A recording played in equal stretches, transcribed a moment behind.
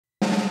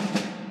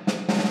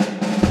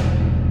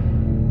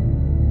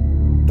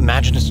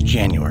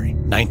January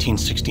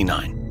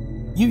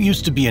 1969. You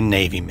used to be a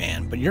Navy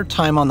man, but your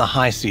time on the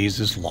high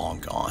seas is long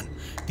gone.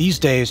 These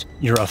days,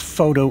 you're a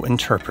photo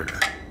interpreter,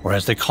 or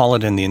as they call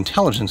it in the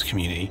intelligence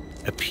community,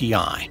 a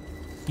PI.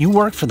 You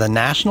work for the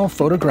National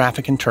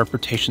Photographic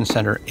Interpretation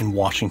Center in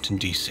Washington,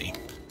 D.C.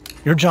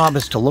 Your job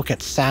is to look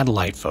at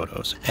satellite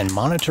photos and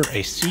monitor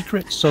a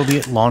secret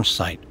Soviet launch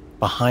site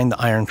behind the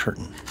Iron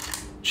Curtain.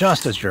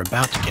 Just as you're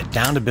about to get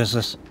down to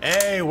business,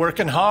 hey,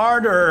 working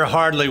hard or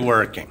hardly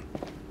working?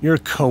 Your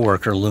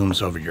coworker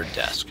looms over your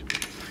desk.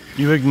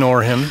 You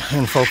ignore him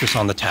and focus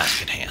on the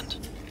task at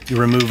hand. You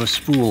remove a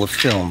spool of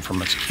film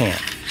from its can,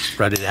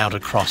 spread it out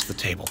across the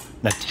table,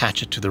 and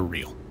attach it to the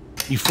reel.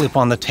 You flip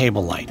on the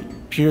table light,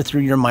 peer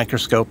through your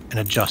microscope, and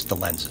adjust the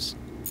lenses.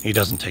 He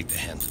doesn't take the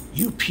hint.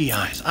 You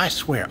PIs, I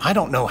swear, I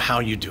don't know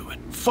how you do it.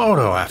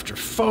 Photo after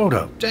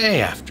photo,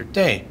 day after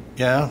day.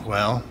 Yeah,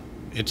 well,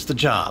 it's the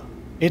job.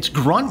 It's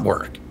grunt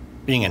work.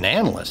 Being an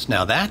analyst,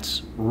 now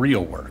that's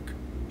real work.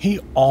 He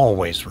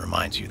always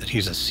reminds you that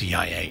he's a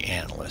CIA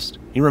analyst.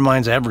 He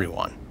reminds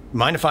everyone.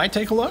 Mind if I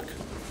take a look?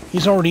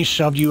 He's already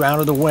shoved you out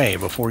of the way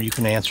before you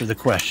can answer the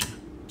question.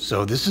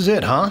 So this is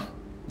it, huh?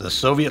 The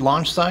Soviet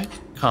launch site?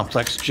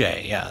 Complex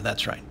J, yeah,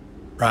 that's right.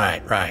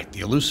 Right, the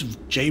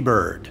elusive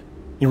J-bird.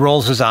 He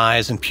rolls his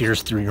eyes and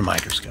peers through your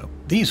microscope.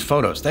 These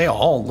photos, they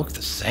all look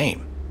the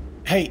same.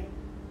 Hey,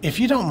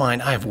 if you don't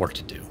mind, I have work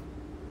to do.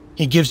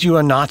 He gives you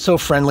a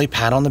not-so-friendly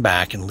pat on the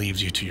back and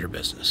leaves you to your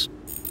business.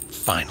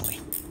 Finally,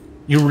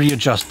 you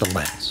readjust the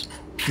lens,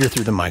 peer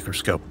through the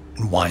microscope,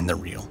 and wind the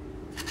reel.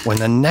 When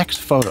the next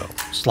photo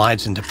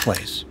slides into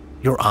place,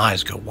 your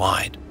eyes go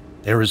wide.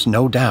 There is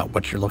no doubt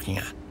what you're looking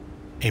at.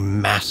 A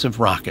massive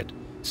rocket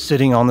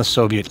sitting on the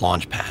Soviet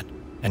launch pad.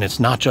 And it's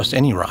not just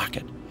any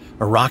rocket.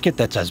 A rocket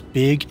that's as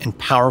big and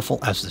powerful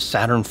as the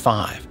Saturn V.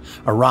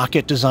 A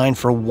rocket designed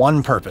for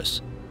one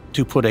purpose,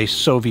 to put a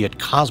Soviet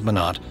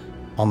cosmonaut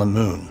on the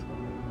moon.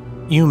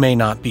 You may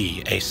not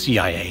be a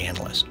CIA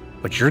analyst,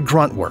 but your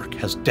grunt work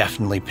has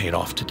definitely paid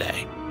off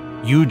today.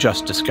 You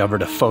just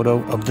discovered a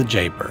photo of the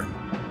J-bird.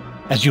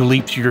 As you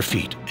leap to your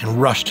feet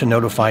and rush to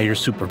notify your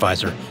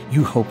supervisor,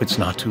 you hope it's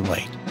not too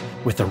late.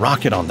 With the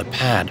rocket on the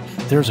pad,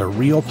 there's a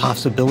real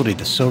possibility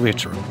the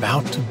Soviets are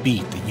about to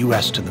beat the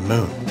U.S. to the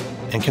moon.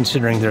 And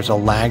considering there's a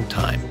lag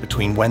time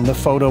between when the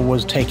photo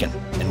was taken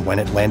and when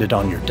it landed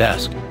on your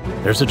desk,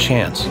 there's a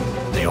chance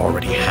they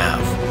already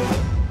have.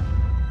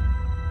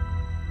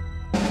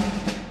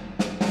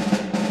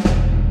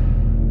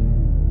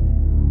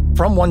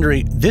 From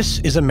Wondery, this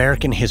is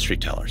American History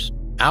Tellers.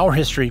 Our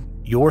history,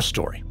 your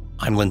story.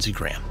 I'm Lindsay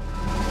Graham.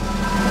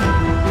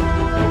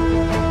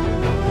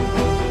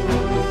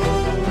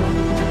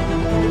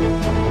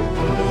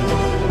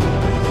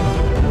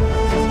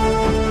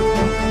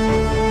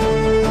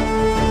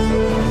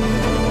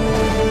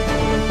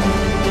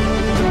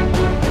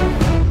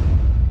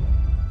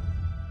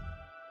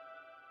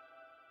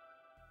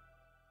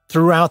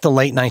 Throughout the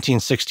late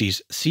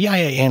 1960s,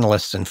 CIA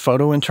analysts and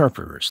photo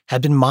interpreters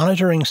had been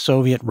monitoring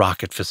Soviet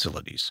rocket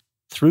facilities.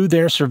 Through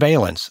their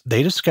surveillance,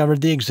 they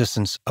discovered the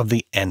existence of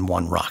the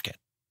N-1 rocket.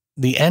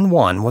 The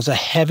N-1 was a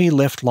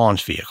heavy-lift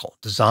launch vehicle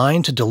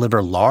designed to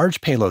deliver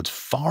large payloads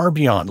far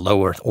beyond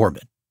low Earth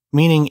orbit,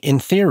 meaning, in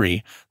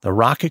theory, the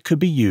rocket could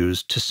be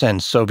used to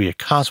send Soviet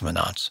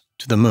cosmonauts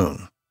to the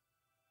moon.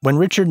 When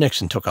Richard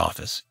Nixon took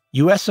office,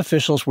 U.S.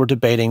 officials were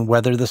debating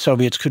whether the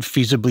Soviets could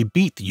feasibly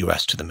beat the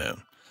U.S. to the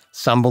moon.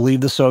 Some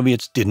believed the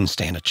Soviets didn't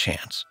stand a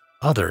chance.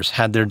 Others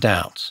had their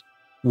doubts.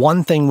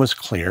 One thing was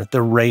clear,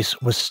 the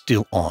race was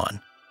still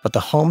on, but the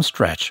home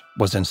stretch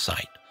was in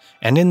sight.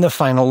 And in the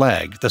final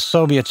leg, the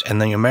Soviets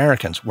and the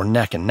Americans were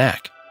neck and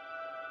neck.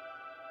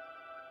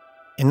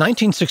 In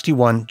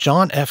 1961,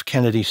 John F.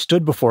 Kennedy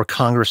stood before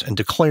Congress and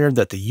declared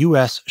that the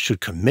U.S. should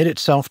commit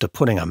itself to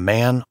putting a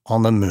man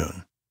on the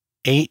moon.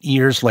 8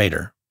 years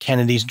later,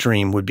 Kennedy's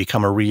dream would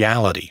become a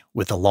reality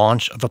with the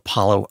launch of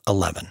Apollo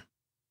 11.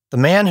 The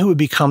man who would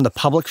become the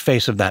public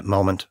face of that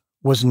moment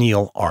was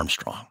Neil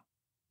Armstrong.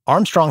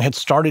 Armstrong had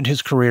started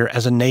his career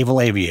as a naval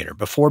aviator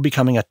before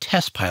becoming a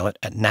test pilot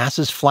at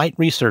NASA's Flight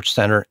Research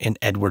Center in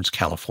Edwards,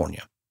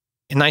 California.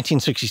 In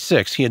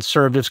 1966, he had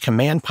served as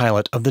command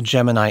pilot of the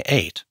Gemini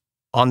 8.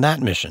 On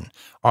that mission,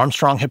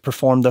 Armstrong had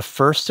performed the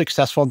first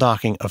successful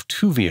docking of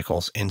two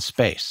vehicles in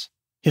space.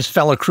 His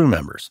fellow crew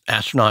members,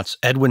 astronauts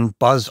Edwin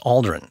Buzz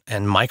Aldrin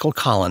and Michael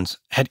Collins,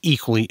 had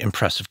equally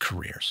impressive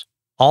careers.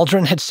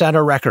 Aldrin had set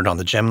a record on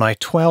the Gemini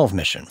 12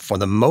 mission for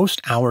the most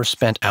hours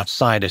spent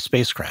outside a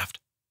spacecraft.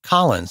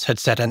 Collins had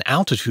set an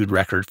altitude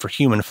record for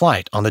human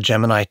flight on the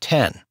Gemini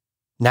 10.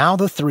 Now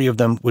the three of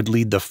them would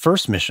lead the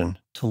first mission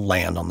to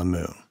land on the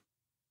moon.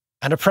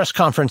 At a press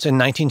conference in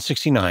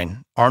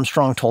 1969,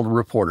 Armstrong told a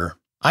reporter,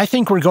 "I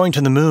think we're going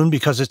to the moon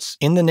because it's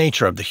in the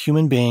nature of the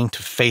human being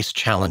to face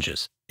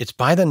challenges. It's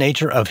by the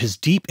nature of his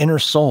deep inner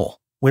soul.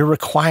 We're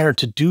required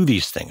to do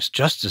these things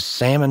just as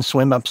salmon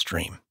swim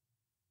upstream."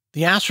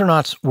 The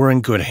astronauts were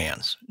in good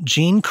hands.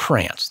 Gene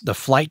Kranz, the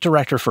flight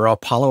director for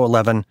Apollo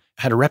 11,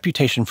 had a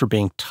reputation for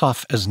being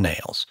tough as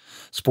nails.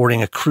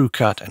 Sporting a crew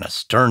cut and a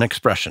stern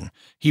expression,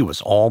 he was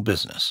all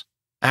business.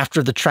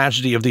 After the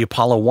tragedy of the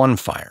Apollo 1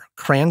 fire,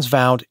 Kranz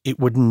vowed it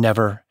would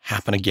never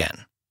happen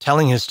again,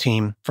 telling his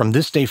team, from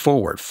this day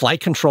forward, flight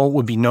control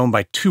would be known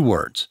by 2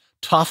 words,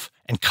 tough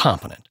and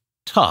competent.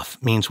 Tough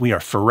means we are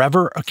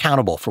forever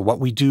accountable for what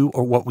we do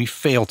or what we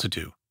fail to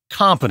do.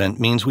 Competent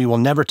means we will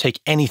never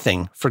take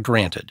anything for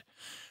granted.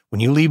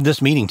 When you leave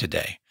this meeting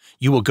today,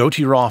 you will go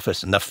to your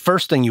office and the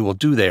first thing you will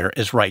do there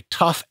is write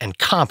tough and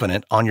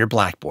competent on your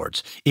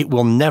blackboards. It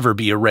will never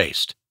be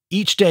erased.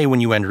 Each day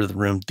when you enter the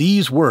room,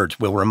 these words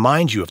will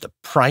remind you of the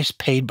price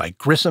paid by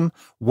Grissom,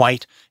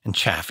 White, and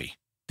Chaffee.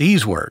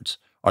 These words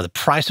are the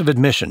price of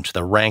admission to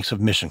the ranks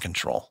of mission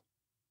control.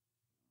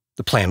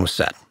 The plan was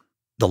set.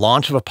 The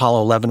launch of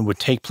Apollo 11 would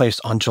take place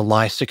on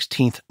July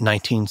 16,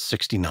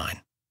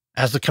 1969.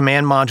 As the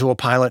command module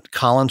pilot,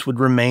 Collins would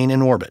remain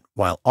in orbit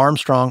while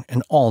Armstrong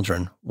and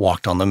Aldrin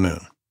walked on the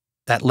moon.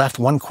 That left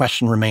one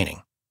question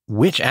remaining.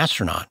 Which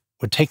astronaut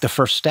would take the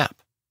first step?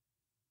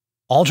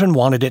 Aldrin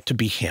wanted it to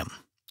be him.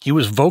 He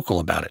was vocal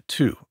about it,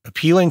 too,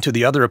 appealing to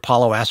the other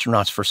Apollo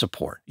astronauts for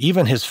support.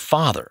 Even his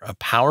father, a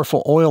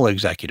powerful oil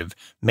executive,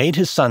 made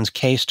his son's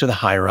case to the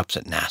higher-ups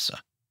at NASA.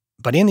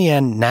 But in the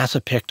end,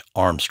 NASA picked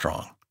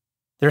Armstrong.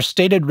 Their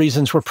stated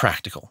reasons were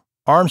practical.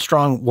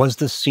 Armstrong was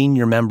the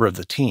senior member of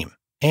the team,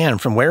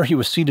 and from where he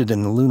was seated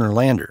in the lunar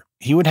lander,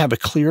 he would have a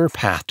clearer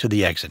path to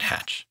the exit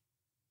hatch.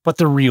 But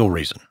the real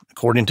reason,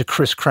 according to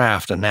Chris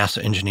Kraft, a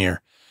NASA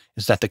engineer,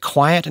 is that the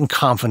quiet and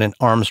confident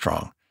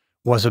Armstrong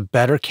was a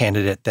better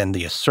candidate than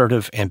the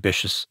assertive,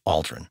 ambitious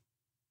Aldrin.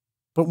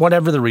 But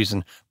whatever the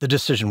reason, the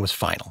decision was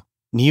final.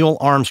 Neil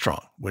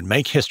Armstrong would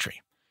make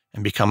history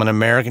and become an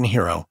American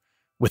hero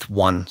with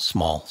one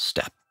small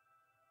step.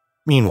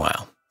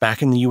 Meanwhile,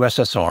 back in the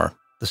USSR,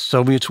 the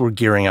Soviets were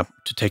gearing up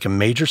to take a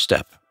major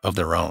step of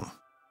their own.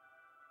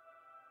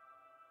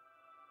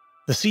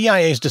 The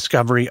CIA's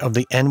discovery of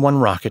the N-1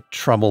 rocket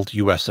troubled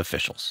U.S.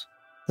 officials.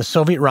 The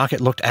Soviet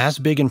rocket looked as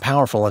big and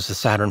powerful as the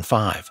Saturn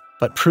V,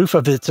 but proof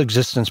of its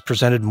existence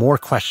presented more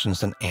questions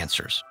than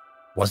answers.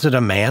 Was it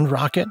a manned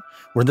rocket?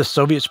 Were the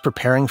Soviets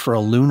preparing for a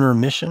lunar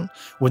mission?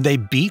 Would they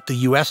beat the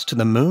U.S. to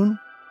the moon?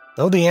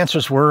 Though the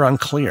answers were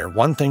unclear,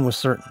 one thing was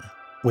certain.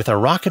 With a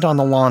rocket on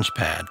the launch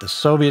pad, the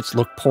Soviets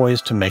looked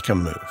poised to make a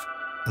move.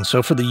 And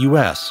so for the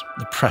U.S.,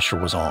 the pressure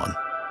was on.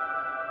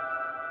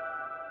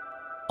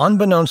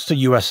 Unbeknownst to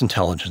U.S.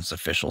 intelligence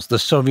officials, the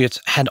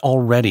Soviets had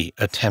already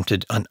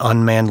attempted an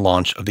unmanned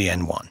launch of the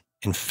N-1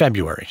 in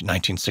February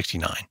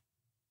 1969.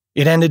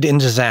 It ended in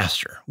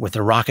disaster, with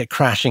the rocket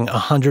crashing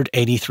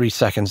 183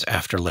 seconds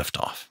after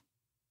liftoff.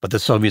 But the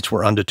Soviets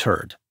were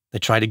undeterred. They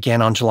tried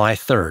again on July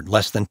 3rd,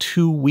 less than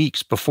 2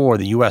 weeks before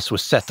the U.S.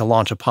 was set to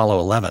launch Apollo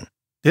 11.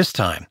 This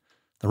time,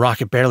 the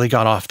rocket barely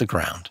got off the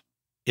ground.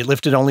 It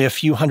lifted only a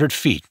few hundred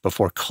feet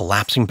before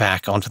collapsing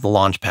back onto the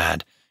launch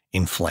pad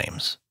in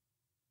flames.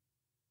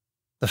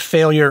 The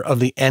failure of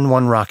the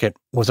N-1 rocket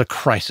was a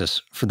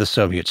crisis for the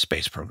Soviet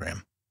space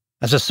program.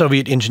 As a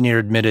Soviet engineer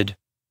admitted,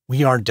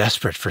 "We are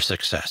desperate for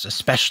success,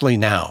 especially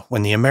now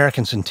when the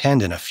Americans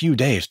intend in a few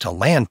days to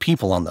land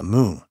people on the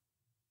moon."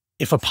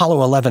 If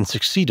Apollo 11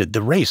 succeeded,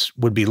 the race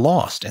would be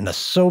lost, and the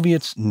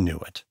Soviets knew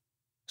it.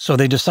 So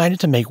they decided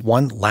to make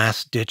one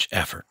last-ditch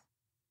effort.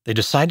 They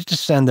decided to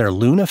send their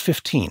Luna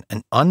 15,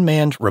 an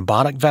unmanned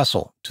robotic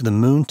vessel, to the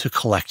moon to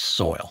collect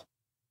soil.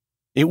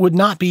 It would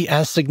not be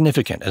as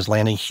significant as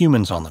landing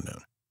humans on the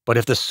moon, but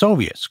if the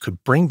Soviets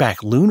could bring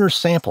back lunar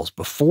samples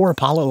before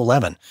Apollo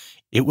 11,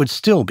 it would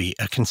still be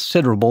a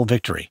considerable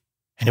victory,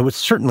 and it would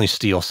certainly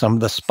steal some of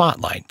the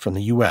spotlight from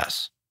the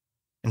U.S.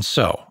 And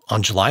so,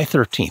 on July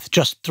 13th,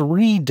 just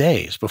 3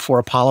 days before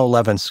Apollo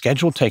 11's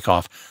scheduled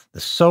takeoff, the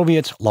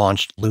Soviets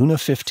launched Luna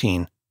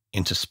 15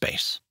 into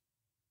space.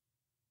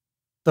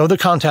 Though the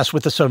contest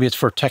with the Soviets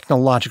for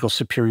technological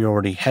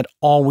superiority had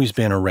always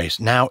been a race,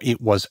 now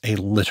it was a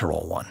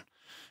literal one.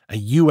 A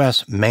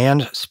U.S.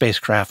 manned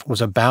spacecraft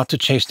was about to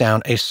chase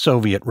down a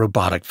Soviet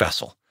robotic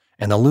vessel,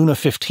 and the Luna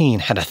 15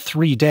 had a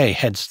 3-day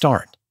head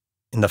start.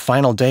 In the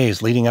final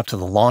days leading up to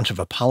the launch of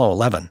Apollo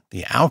 11,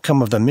 the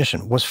outcome of the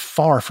mission was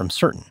far from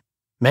certain.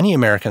 Many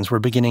Americans were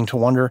beginning to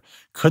wonder,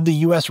 could the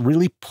U.S.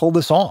 really pull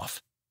this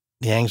off?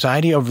 The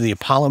anxiety over the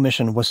Apollo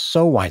mission was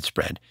so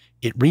widespread,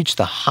 it reached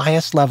the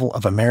highest level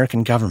of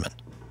American government,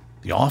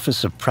 the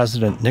office of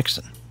President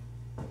Nixon.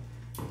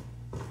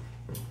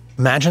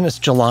 Imagine it's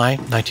July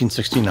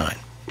 1969.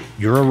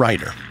 You're a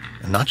writer,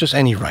 and not just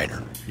any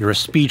writer. You're a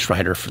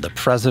speechwriter for the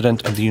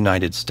President of the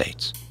United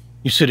States.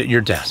 You sit at your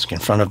desk in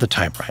front of the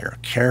typewriter,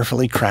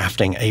 carefully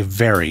crafting a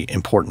very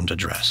important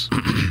address.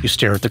 You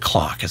stare at the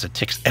clock as it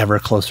ticks ever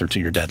closer to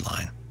your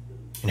deadline.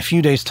 In a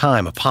few days'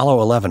 time,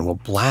 Apollo 11 will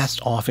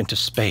blast off into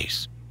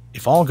space.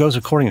 If all goes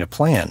according to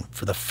plan,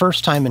 for the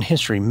first time in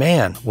history,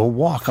 man will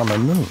walk on the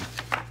moon.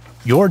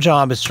 Your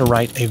job is to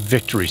write a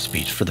victory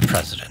speech for the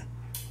president.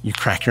 You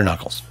crack your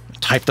knuckles,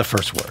 type the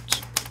first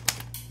words.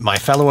 My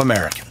fellow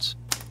Americans,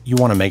 you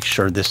want to make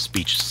sure this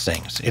speech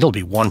sings. It'll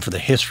be one for the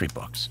history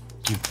books.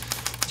 You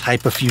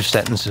type a few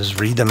sentences,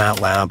 read them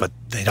out loud, but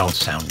they don't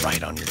sound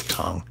right on your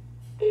tongue.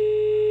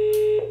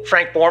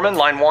 Frank Borman,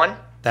 line 1.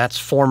 That's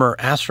former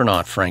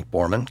astronaut Frank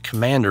Borman,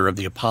 commander of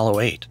the Apollo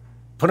 8.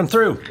 Put him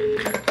through.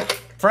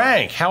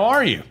 Frank, how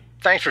are you?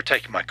 Thanks for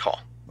taking my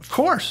call. Of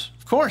course.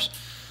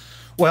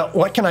 Well,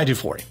 what can I do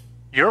for you?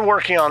 You're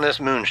working on this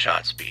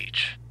moonshot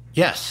speech.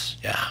 Yes,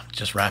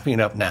 just wrapping it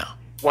up now.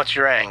 What's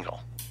your angle?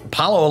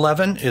 Apollo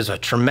 11 is a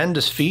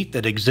tremendous feat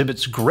that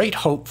exhibits great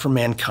hope for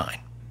mankind.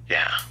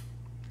 Yeah.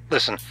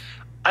 Listen,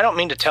 I don't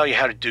mean to tell you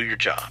how to do your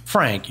job.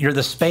 Frank, you're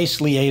the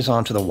space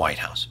liaison to the White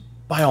House.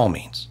 By all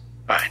means.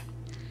 Fine.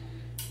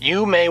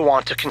 You may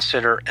want to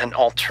consider an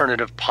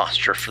alternative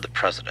posture for the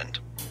president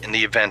in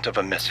the event of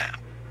a mishap.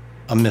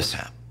 A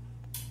mishap?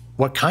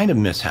 What kind of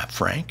mishap,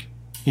 Frank?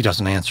 He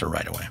doesn't answer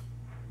right away.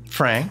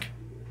 Frank?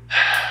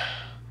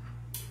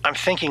 I'm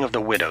thinking of the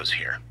widows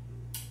here.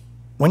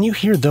 When you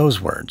hear those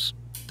words,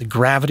 the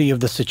gravity of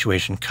the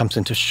situation comes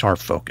into sharp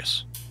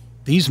focus.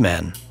 These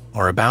men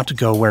are about to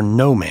go where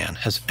no man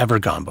has ever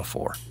gone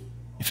before.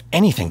 If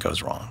anything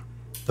goes wrong,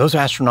 those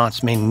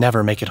astronauts may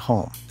never make it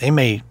home. They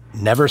may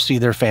never see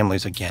their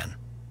families again.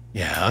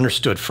 Yeah,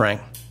 understood, Frank.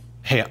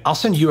 Hey, I'll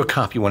send you a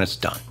copy when it's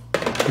done.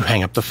 You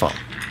hang up the phone.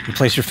 You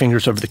place your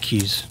fingers over the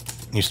keys,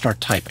 and you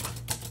start typing.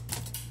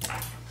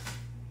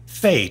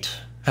 Fate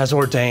has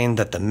ordained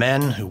that the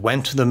men who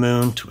went to the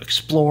moon to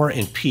explore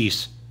in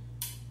peace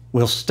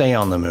will stay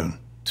on the moon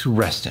to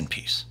rest in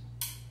peace.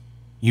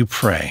 You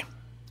pray.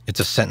 It's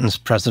a sentence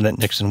President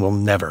Nixon will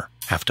never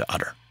have to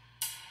utter.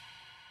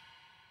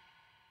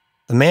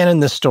 The man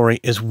in this story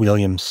is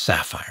William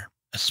Safire,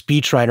 a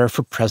speechwriter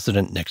for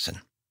President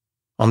Nixon.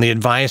 On the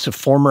advice of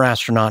former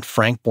astronaut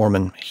Frank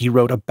Borman, he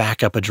wrote a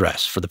backup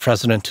address for the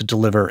president to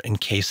deliver in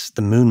case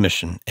the moon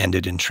mission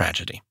ended in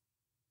tragedy.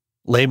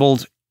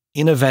 Labeled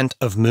 "In Event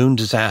of Moon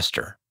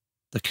Disaster,"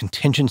 the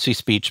contingency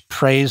speech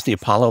praised the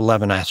Apollo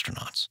 11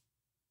 astronauts.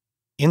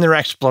 In their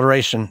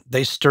exploration,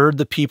 they stirred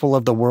the people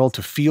of the world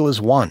to feel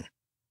as one.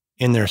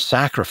 In their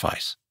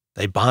sacrifice,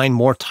 they bind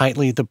more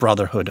tightly the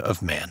brotherhood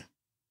of man.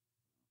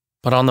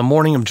 But on the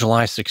morning of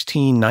July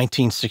 16,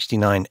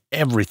 1969,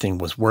 everything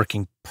was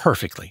working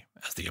perfectly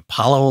as the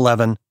Apollo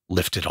 11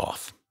 lifted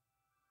off.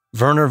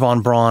 Wernher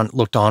von Braun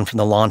looked on from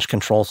the Launch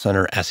Control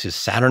Center as his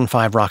Saturn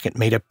V rocket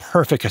made a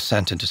perfect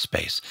ascent into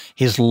space.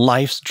 His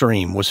life's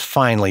dream was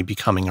finally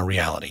becoming a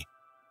reality.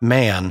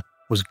 Man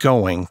was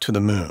going to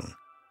the moon.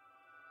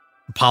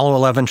 Apollo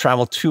 11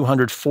 traveled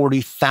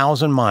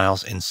 240,000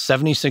 miles in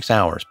 76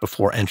 hours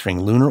before entering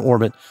lunar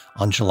orbit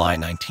on July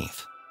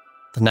 19th.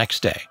 The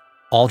next day,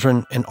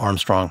 Aldrin and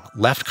Armstrong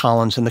left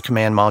Collins in the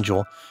command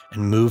module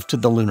and moved to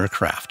the lunar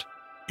craft.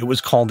 It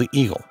was called the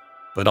Eagle,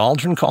 but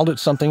Aldrin called it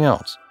something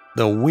else,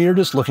 the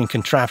weirdest looking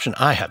contraption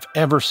I have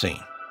ever seen.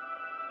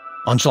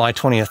 On July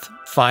 20th,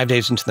 5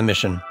 days into the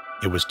mission,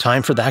 it was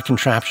time for that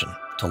contraption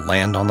to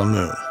land on the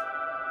moon.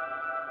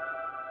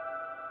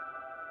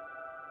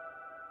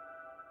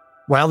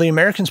 While the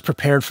Americans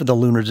prepared for the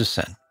lunar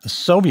descent, the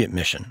Soviet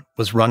mission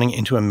was running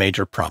into a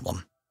major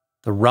problem.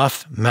 The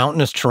rough,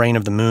 mountainous terrain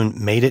of the moon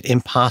made it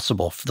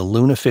impossible for the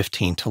Luna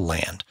 15 to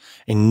land.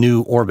 A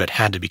new orbit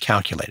had to be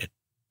calculated.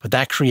 But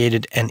that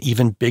created an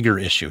even bigger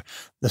issue.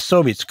 The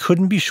Soviets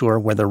couldn't be sure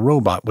where the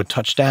robot would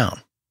touch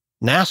down.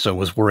 NASA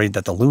was worried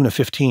that the Luna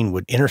 15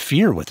 would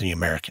interfere with the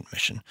American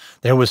mission.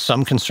 There was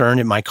some concern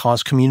it might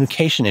cause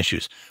communication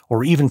issues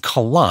or even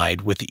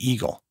collide with the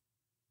Eagle.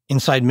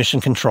 Inside Mission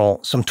Control,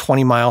 some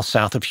 20 miles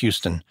south of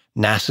Houston,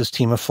 NASA's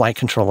team of flight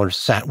controllers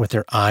sat with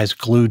their eyes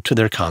glued to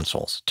their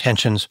consoles.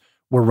 Tensions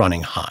were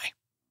running high.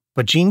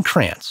 But Gene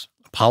Kranz,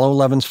 Apollo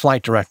 11's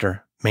flight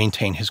director,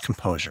 maintained his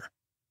composure.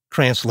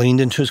 Kranz leaned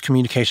into his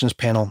communications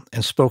panel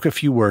and spoke a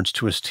few words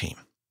to his team.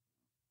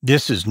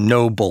 "This is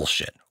no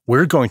bullshit.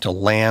 We're going to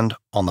land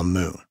on the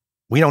moon.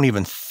 We don't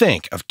even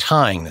think of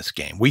tying this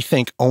game. We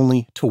think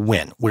only to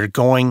win. We're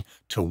going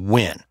to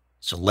win.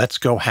 So let's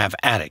go have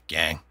at it,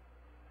 gang."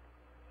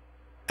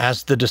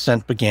 As the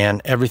descent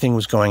began, everything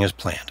was going as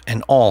planned,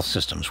 and all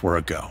systems were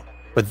a go.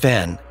 But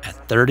then,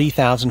 at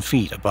 30,000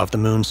 feet above the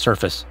moon's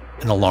surface,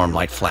 an alarm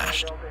light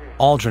flashed.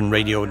 Aldrin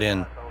radioed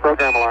in,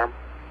 "Program alarm.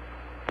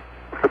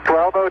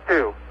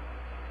 1202.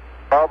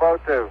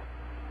 1202.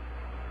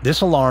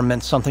 This alarm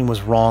meant something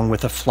was wrong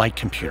with the flight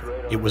computer.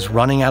 It was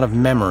running out of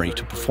memory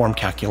to perform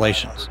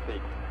calculations.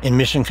 In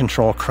Mission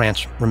Control,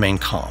 Kranz remained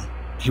calm.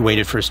 He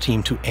waited for his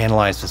team to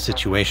analyze the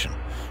situation,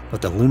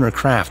 but the lunar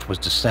craft was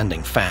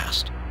descending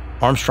fast.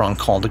 Armstrong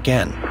called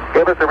again.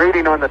 "Give us a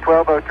reading on the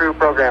 1202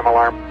 program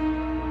alarm."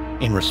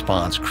 In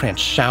response, Kranz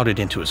shouted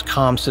into his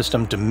comm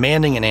system,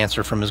 demanding an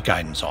answer from his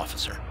guidance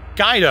officer.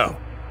 "Guido!"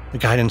 The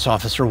guidance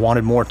officer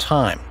wanted more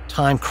time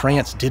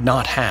Kranz did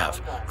not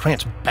have.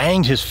 Kranz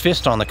banged his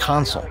fist on the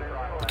console.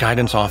 The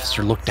guidance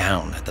officer looked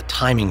down at the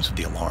timings of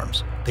the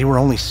alarms. They were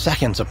only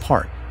seconds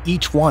apart,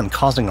 each one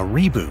causing a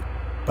reboot,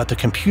 but the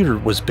computer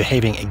was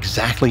behaving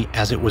exactly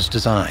as it was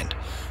designed.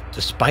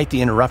 Despite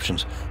the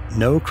interruptions,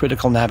 no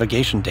critical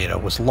navigation data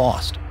was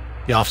lost.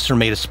 The officer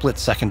made a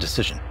split-second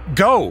decision.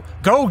 Go!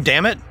 Go,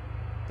 damn it!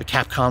 The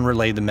Capcom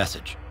relayed the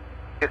message.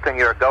 "Houston,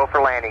 you're a go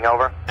for landing,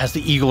 over." As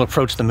the Eagle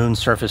approached the moon's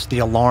surface, the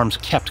alarms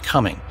kept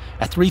coming.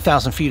 At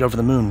 3,000 feet over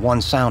the moon,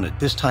 one sounded,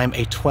 this time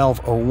a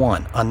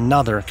 1201,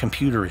 another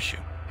computer issue.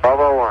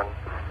 1201.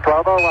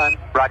 1201.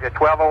 Roger,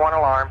 1201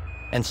 alarm.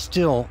 And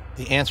still,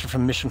 the answer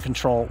from Mission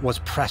Control was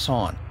press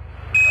on.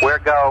 We're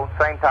go,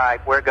 same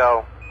type, we're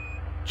go.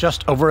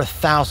 Just over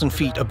 1,000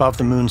 feet above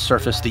the moon's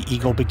surface, the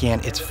Eagle began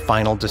its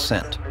final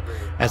descent.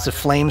 As the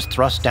flames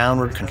thrust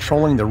downward,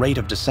 controlling the rate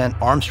of descent,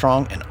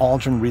 Armstrong and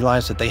Aldrin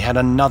realized that they had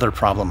another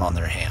problem on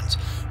their hands.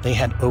 They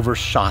had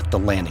overshot the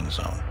landing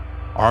zone.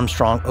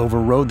 Armstrong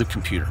overrode the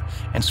computer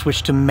and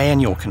switched to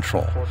manual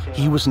control.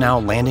 He was now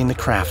landing the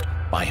craft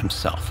by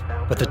himself.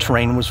 But the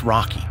terrain was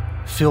rocky,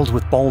 filled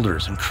with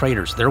boulders and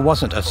craters. There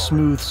wasn't a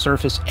smooth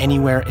surface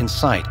anywhere in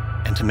sight.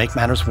 And to make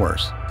matters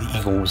worse, the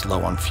Eagle was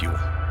low on fuel.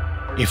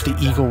 If the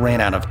Eagle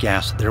ran out of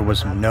gas, there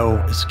was no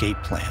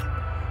escape plan.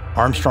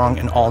 Armstrong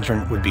and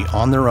Aldrin would be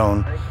on their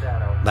own,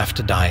 left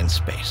to die in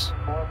space.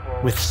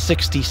 With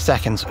 60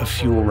 seconds of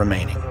fuel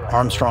remaining,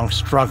 Armstrong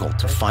struggled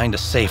to find a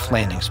safe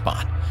landing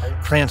spot.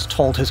 Krantz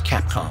told his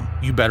Capcom,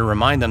 "You better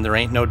remind them there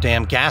ain't no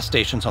damn gas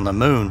stations on the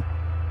moon."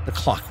 The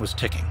clock was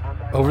ticking.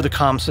 Over the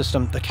comm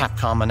system, the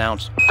Capcom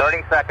announced,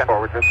 30 seconds.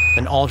 Forward.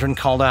 Then Aldrin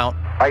called out,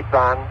 Lights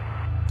on.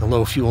 the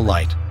low fuel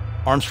light.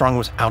 Armstrong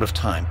was out of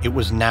time. It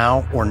was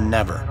now or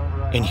never.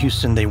 In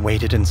Houston, they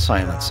waited in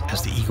silence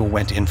as the Eagle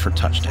went in for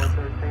touchdown.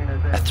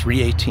 At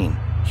 3:18,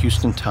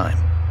 Houston time,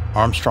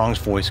 Armstrong's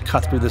voice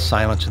cut through the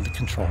silence in the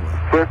control room.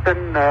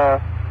 Houston,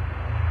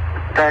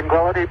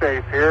 Tranquility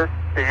Base here.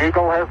 The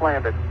Eagle has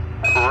landed.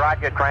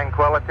 Roger,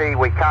 Tranquility.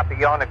 We copy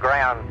you on the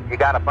ground. You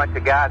got a bunch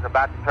of guys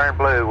about to turn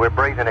blue. We're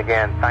breathing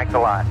again. Thanks a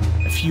lot.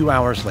 A few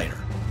hours later,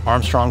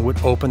 Armstrong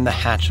would open the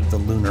hatch of the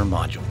lunar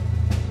module.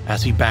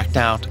 As he backed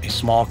out, a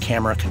small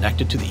camera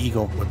connected to the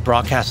Eagle would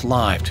broadcast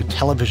live to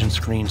television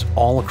screens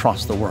all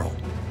across the world.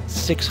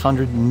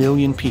 600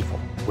 million people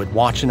would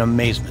watch in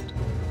amazement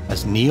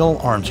as Neil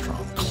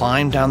Armstrong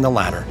climbed down the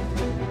ladder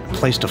and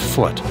placed a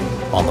foot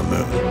on the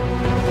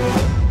moon.